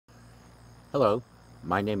Hello,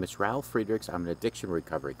 my name is Ralf Friedrichs. I'm an addiction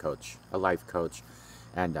recovery coach, a life coach,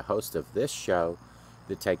 and the host of this show,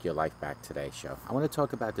 the Take Your Life Back Today show. I want to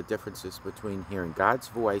talk about the differences between hearing God's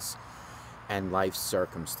voice and life's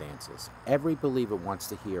circumstances. Every believer wants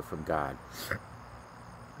to hear from God.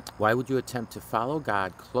 Why would you attempt to follow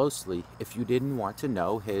God closely if you didn't want to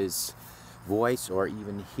know His voice or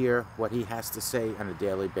even hear what He has to say on a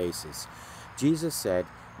daily basis? Jesus said,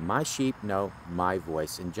 "My sheep know my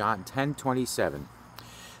voice," in John 10:27.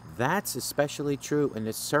 That's especially true in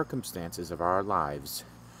the circumstances of our lives.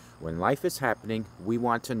 When life is happening, we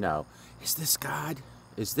want to know, is this God?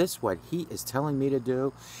 Is this what He is telling me to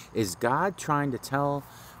do? Is God trying to tell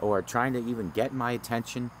or trying to even get my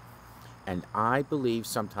attention? And I believe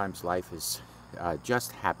sometimes life is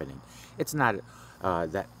just happening. It's not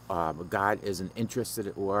that God isn't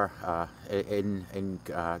interested or in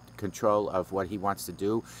control of what He wants to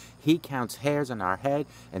do. He counts hairs on our head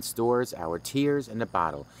and stores our tears in a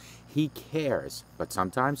bottle. He cares, but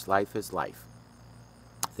sometimes life is life.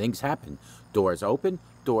 Things happen. Doors open,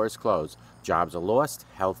 doors close. Jobs are lost,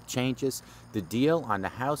 health changes. The deal on the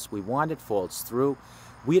house we wanted falls through.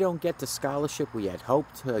 We don't get the scholarship we had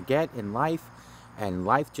hoped to get in life, and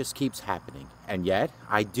life just keeps happening. And yet,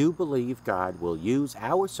 I do believe God will use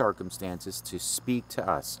our circumstances to speak to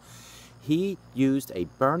us. He used a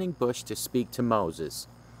burning bush to speak to Moses.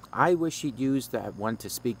 I wish He'd used that one to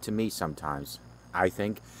speak to me sometimes. I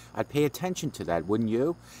think I'd pay attention to that, wouldn't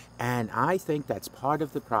you? And I think that's part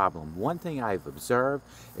of the problem. One thing I've observed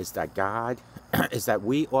is that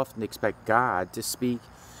we often expect God to speak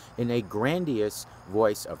in a grandiose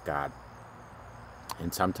voice of God.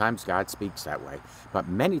 And sometimes God speaks that way. But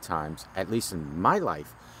many times, at least in my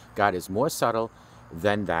life, God is more subtle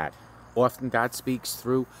than that. Often God speaks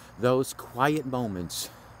through those quiet moments,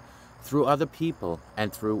 through other people,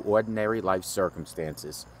 and through ordinary life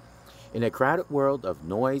circumstances. In a crowded world of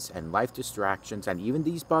noise and life distractions, and even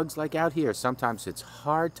these bugs like out here, sometimes it's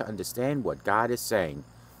hard to understand what God is saying.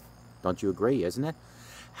 Don't you agree, isn't it?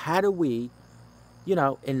 How do we,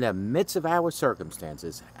 in the midst of our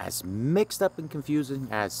circumstances, as mixed up and confusing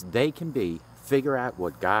as they can be, figure out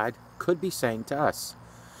what God could be saying to us?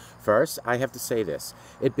 First, I have to say this.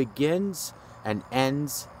 It begins and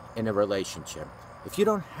ends in a relationship. If you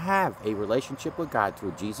don't have a relationship with God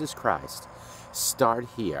through Jesus Christ, start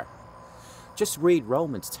here. Just read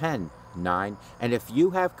Romans 10:9, and if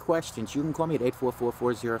you have questions, you can call me at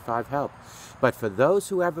 844-405-HELP. But for those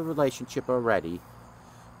who have a relationship already,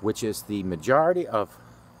 which is the majority of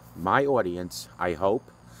my audience, I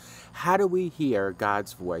hope, how do we hear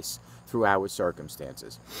God's voice through our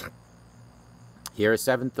circumstances? Here are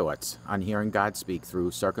 7 thoughts on hearing God speak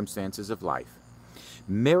through circumstances of life.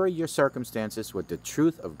 Mirror your circumstances with the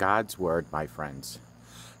truth of God's word, my friends.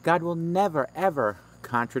 God will never, ever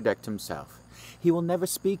contradict Himself. He will never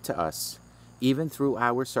speak to us, even through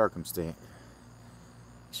our circumstance,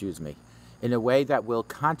 in a way that will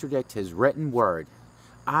contradict His written word.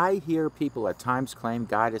 I hear people at times claim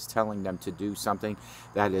God is telling them to do something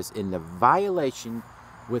that is in the violation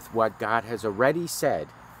with what God has already said.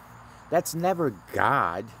 That's never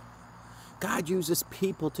God. God uses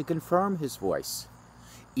people to confirm His voice,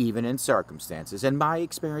 even in circumstances. In my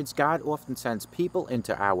experience, God often sends people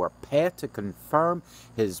into our path to confirm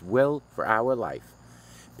His will for our life.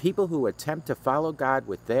 People who attempt to follow God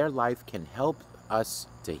with their life can help us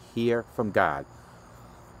to hear from God.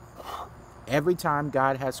 Every time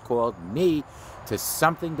God has called me to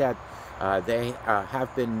something that they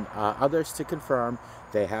have been others to confirm,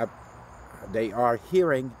 they are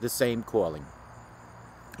hearing the same calling.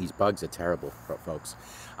 These bugs are terrible, folks.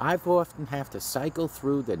 I've often have to cycle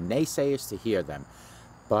through the naysayers to hear them,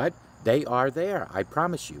 but they are there, I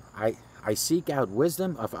promise you. I seek out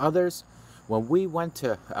wisdom of others. When we went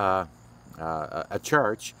to a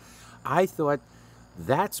church, I thought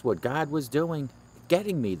that's what God was doing,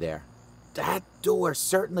 getting me there. That door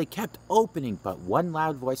certainly kept opening, but one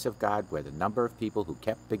loud voice of God, where the number of people who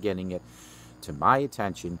kept beginning it to my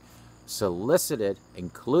attention, solicited,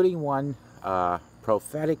 including one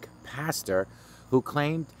prophetic pastor who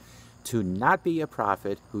claimed to not be a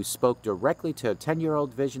prophet, who spoke directly to a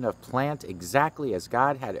 10-year-old vision of plant exactly as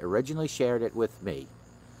God had originally shared it with me.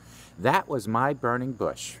 That was my burning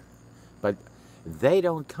bush. But they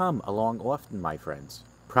don't come along often, my friends.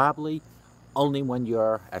 Probably only when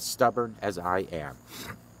you're as stubborn as I am.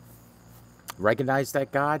 Recognize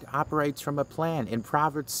that God operates from a plan. In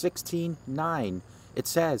Proverbs 16:9, it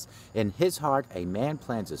says, "In his heart a man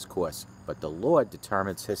plans his course, but the Lord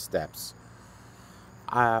determines his steps."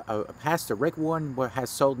 Pastor Rick Warren has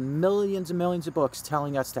sold millions and millions of books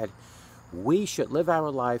telling us that we should live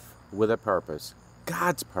our life with a purpose,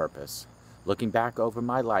 God's purpose. Looking back over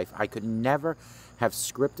my life, I could never have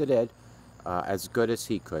scripted it as good as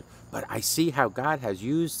he could. But I see how God has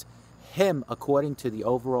used him according to the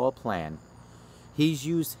overall plan. He's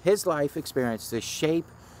used his life experience to shape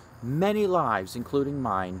many lives, including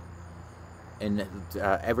mine, in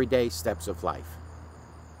everyday steps of life.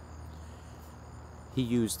 He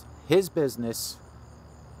used his business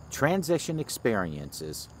transition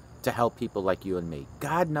experiences to help people like you and me.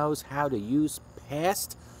 God knows how to use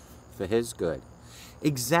past for his good.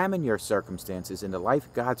 Examine your circumstances in the light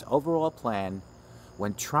of God's overall plan.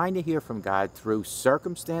 When trying to hear from God through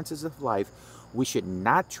circumstances of life, we should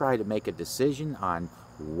not try to make a decision on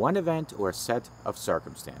one event or set of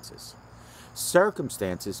circumstances.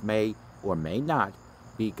 Circumstances may or may not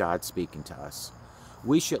be God speaking to us.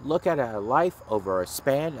 We should look at our life over a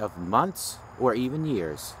span of months or even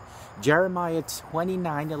years. Jeremiah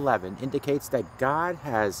 29:11 indicates that God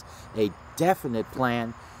has a definite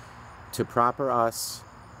plan to prosper us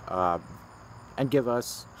and give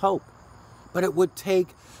us hope. But it would take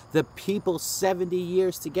the people 70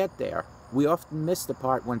 years to get there. We often miss the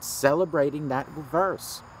part when celebrating that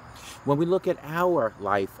verse. When we look at our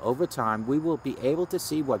life over time, we will be able to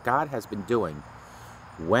see what God has been doing.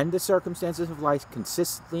 When the circumstances of life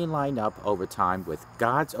consistently line up over time with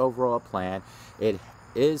God's overall plan, it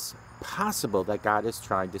is possible that God is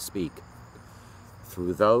trying to speak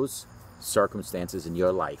through those circumstances in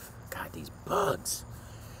your life. God, these bugs.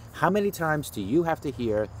 How many times do you have to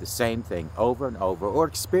hear the same thing over and over, or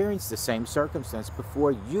experience the same circumstance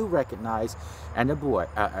before you recognize and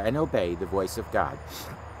obey the voice of God?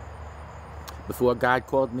 Before God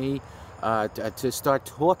called me to start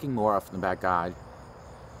talking more often about God,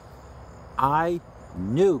 I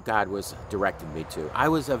knew God was directing me to. I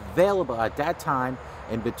was available at that time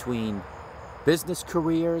in between business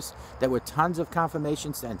careers. There were tons of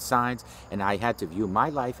confirmations and signs, and I had to view my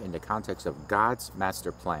life in the context of God's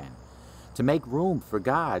master plan. To make room for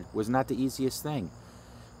God was not the easiest thing.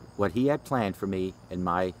 What he had planned for me in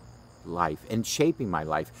my life, in shaping my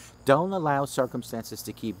life. Don't allow circumstances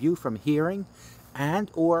to keep you from hearing and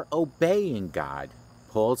or obeying God.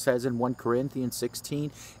 Paul says in 1 Corinthians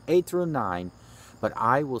 16, 8 through 9, but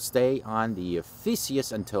I will stay on the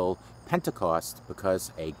Ephesus until Pentecost,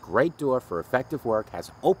 because a great door for effective work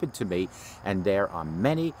has opened to me, and there are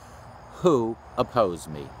many who oppose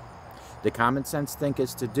me. The common sense thing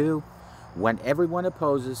is to do when everyone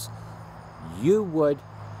opposes, you would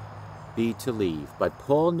be to leave. But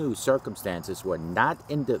Paul knew circumstances were not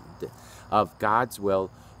of God's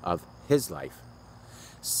will of his life.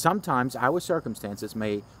 Sometimes our circumstances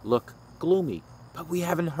may look gloomy, but we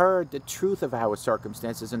haven't heard the truth of our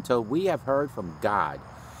circumstances until we have heard from God.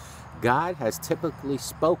 God has typically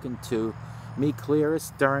spoken to me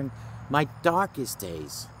clearest during my darkest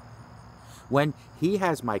days. When he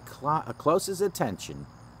has my closest attention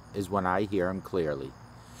is when I hear him clearly.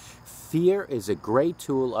 Fear is a great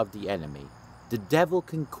tool of the enemy. The devil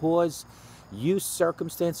can use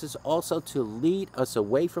circumstances also to lead us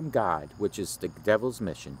away from God, which is the devil's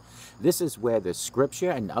mission. This is where the scripture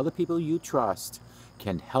and other people you trust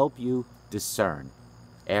can help you discern.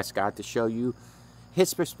 Ask God to show you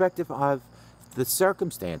his perspective of the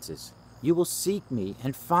circumstances. You will seek me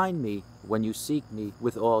and find me when you seek me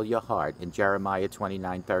with all your heart, in Jeremiah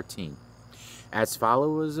 29:13. As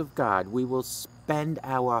followers of God, we will spend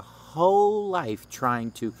our whole life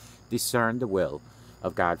trying to discern the will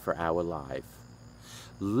of God for our life.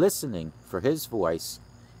 Listening for his voice.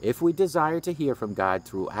 If we desire to hear from God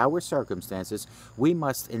through our circumstances, we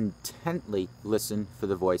must intently listen for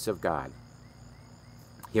the voice of God.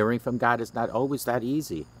 Hearing from God is not always that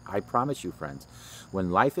easy, I promise you, friends.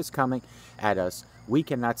 When life is coming at us, we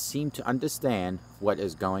cannot seem to understand what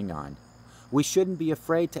is going on. We shouldn't be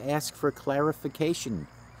afraid to ask for clarification.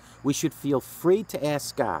 We should feel free to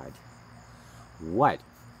ask God, what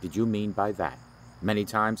did you mean by that? Many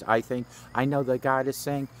times I think I know that God is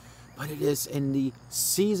saying, but it is in the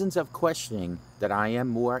seasons of questioning that I am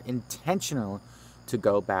more intentional to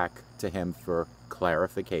go back to him for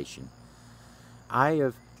clarification. I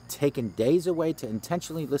have taken days away to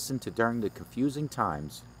intentionally listen to during the confusing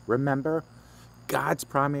times. Remember, God's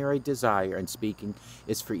primary desire in speaking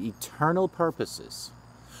is for eternal purposes.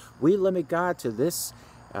 We limit God to this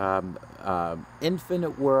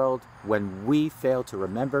infinite world when we fail to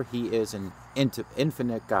remember he is an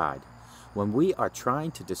infinite God. When we are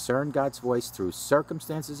trying to discern God's voice through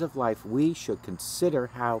circumstances of life, we should consider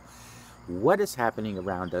how what is happening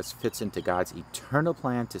around us fits into God's eternal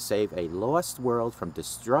plan to save a lost world from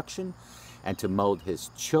destruction and to mold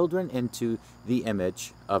his children into the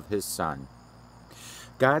image of his Son.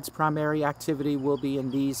 God's primary activity will be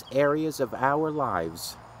in these areas of our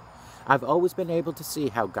lives. I've always been able to see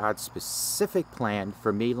how God's specific plan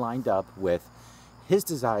for me lined up with His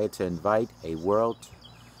desire to invite a world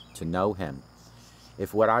to know Him.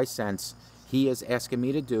 If what I sense He is asking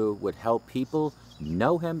me to do would help people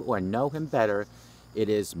know Him or know Him better, it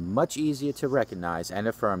is much easier to recognize and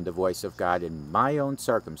affirm the voice of God in my own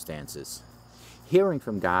circumstances. Hearing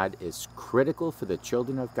from God is critical for the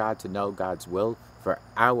children of God to know God's will for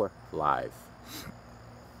our life.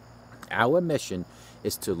 Our mission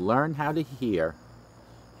is to learn how to hear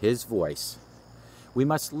His voice. We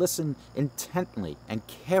must listen intently and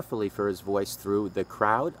carefully for His voice through the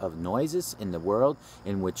crowd of noises in the world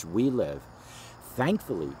in which we live.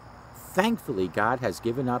 Thankfully, God has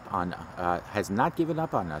not given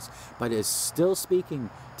up on us, but is still speaking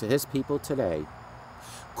to His people today.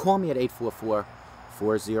 Call me at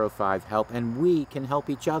 844-405-HELP, and we can help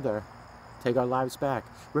each other take our lives back.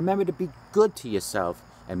 Remember to be good to yourself,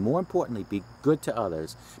 and more importantly, be good to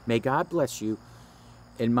others. May God bless you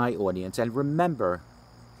in my audience, and remember,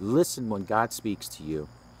 listen when God speaks to you,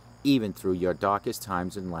 even through your darkest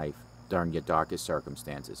times in life, during your darkest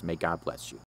circumstances. May God bless you.